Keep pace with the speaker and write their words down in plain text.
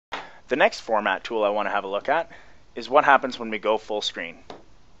The next format tool I want to have a look at is what happens when we go full screen.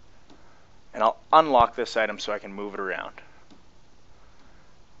 And I'll unlock this item so I can move it around.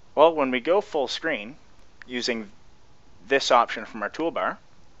 Well, when we go full screen, using this option from our toolbar,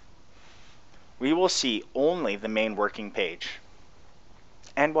 we will see only the main working page.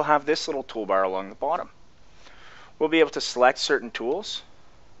 And we'll have this little toolbar along the bottom. We'll be able to select certain tools,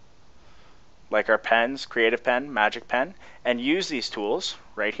 like our pens, Creative Pen, Magic Pen, and use these tools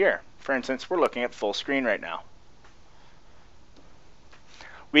right here. For instance, we're looking at full screen right now.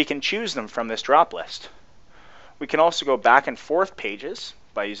 We can choose them from this drop list. We can also go back and forth pages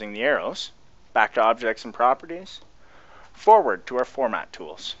by using the arrows, back to Objects and Properties, forward to our Format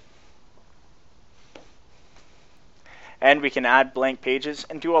tools. And we can add blank pages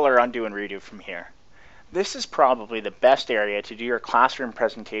and do all our undo and redo from here. This is probably the best area to do your classroom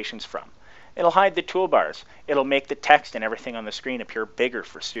presentations from. It'll hide the toolbars. It'll make the text and everything on the screen appear bigger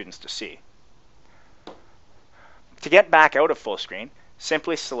for students to see. To get back out of full screen,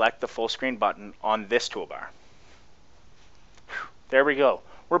 simply select the full screen button on this toolbar. There we go.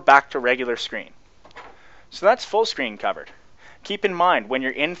 We're back to regular screen. So that's full screen covered. Keep in mind, when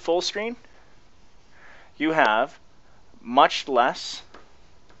you're in full screen, you have much less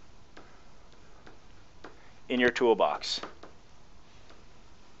in your toolbox.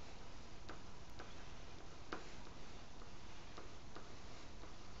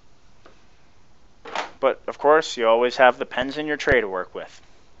 But of course, you always have the pens in your tray to work with.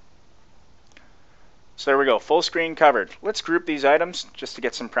 So there we go, full screen covered. Let's group these items just to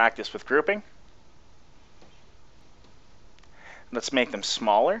get some practice with grouping. Let's make them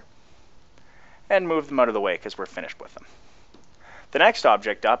smaller and move them out of the way because we're finished with them. The next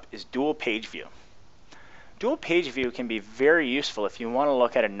object up is dual page view. Dual page view can be very useful if you want to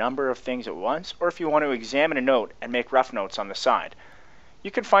look at a number of things at once, or if you want to examine a note and make rough notes on the side.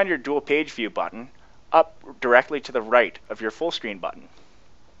 You can find your dual page view button up directly to the right of your full screen button.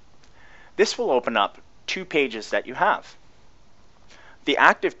 This will open up two pages that you have. The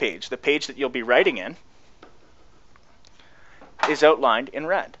active page, the page that you'll be writing in, is outlined in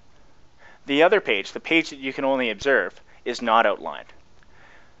red. The other page, the page that you can only observe, is not outlined.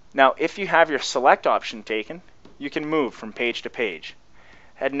 Now, if you have your select option taken, you can move from page to page.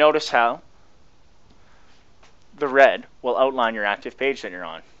 And notice how the red will outline your active page that you're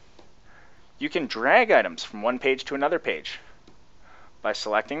on. You can drag items from one page to another page by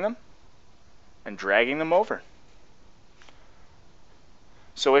selecting them and dragging them over.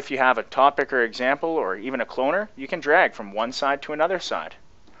 So if you have a topic or example or even a cloner, you can drag from one side to another side.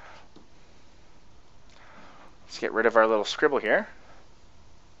 Let's get rid of our little scribble here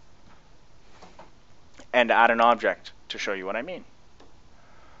and add an object to show you what I mean.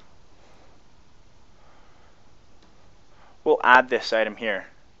 We'll add this item here,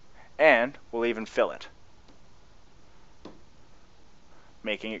 and we'll even fill it,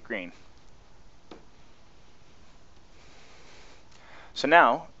 making it green. So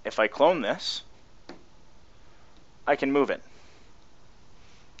now, if I clone this, I can move it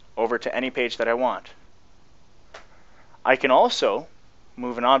over to any page that I want. I can also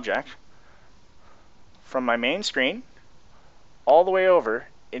move an object from my main screen all the way over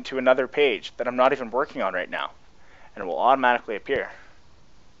into another page that I'm not even working on right now, and it will automatically appear.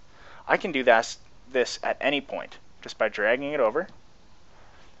 I can do this at any point just by dragging it over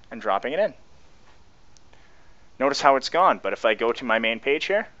and dropping it in. Notice how it's gone, but if I go to my main page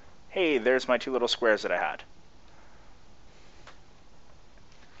here, hey, there's my two little squares that I had.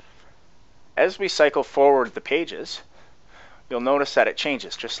 As we cycle forward the pages, you'll notice that it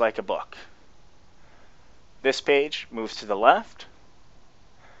changes just like a book. This page moves to the left,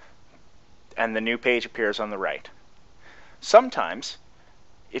 and the new page appears on the right. Sometimes,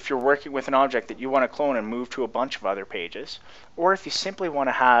 if you're working with an object that you want to clone and move to a bunch of other pages, or if you simply want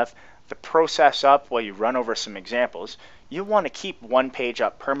to have the process up while you run over some examples, you'll want to keep one page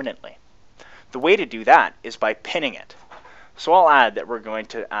up permanently. The way to do that is by pinning it. So I'll add that we're going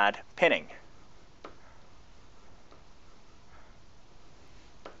to add pinning.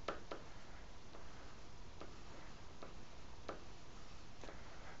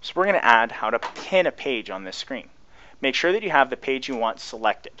 So we're going to add how to pin a page on this screen. Make sure that you have the page you want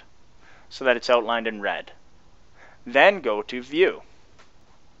selected so that it's outlined in red. Then go to View.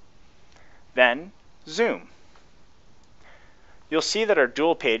 Then Zoom. You'll see that our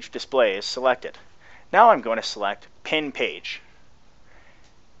dual page display is selected. Now I'm going to select Pin Page.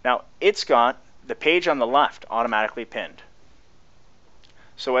 Now it's got the page on the left automatically pinned.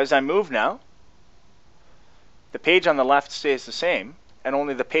 So as I move now, the page on the left stays the same, and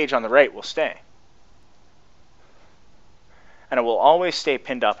only the page on the right will stay. and it will always stay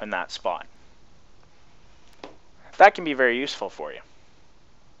pinned up in that spot. That can be very useful for you.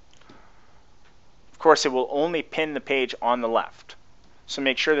 Of course, it will only pin the page on the left. So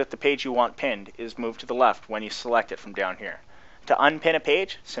make sure that the page you want pinned is moved to the left when you select it from down here. To unpin a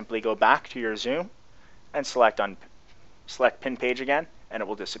page, simply go back to your zoom and select pin page again, and it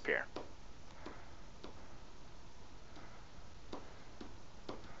will disappear.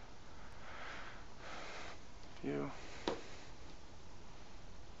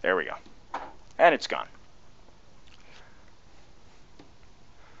 There we go. And it's gone.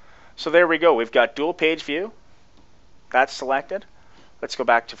 So there we go. We've got dual page view. That's selected. Let's go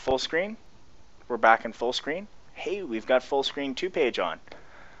back to full screen. We're back in full screen. Hey, we've got full screen 2-page on.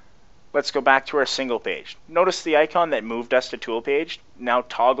 Let's go back to our single page. Notice the icon that moved us to tool page now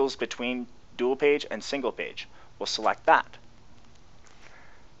toggles between dual page and single page. We'll select that.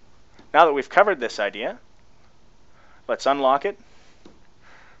 Now that we've covered this idea, let's unlock it,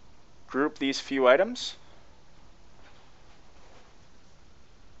 group these few items,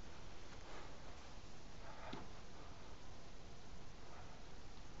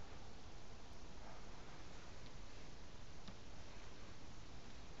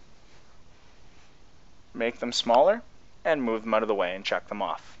 make them smaller, and move them out of the way and check them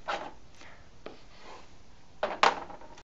off.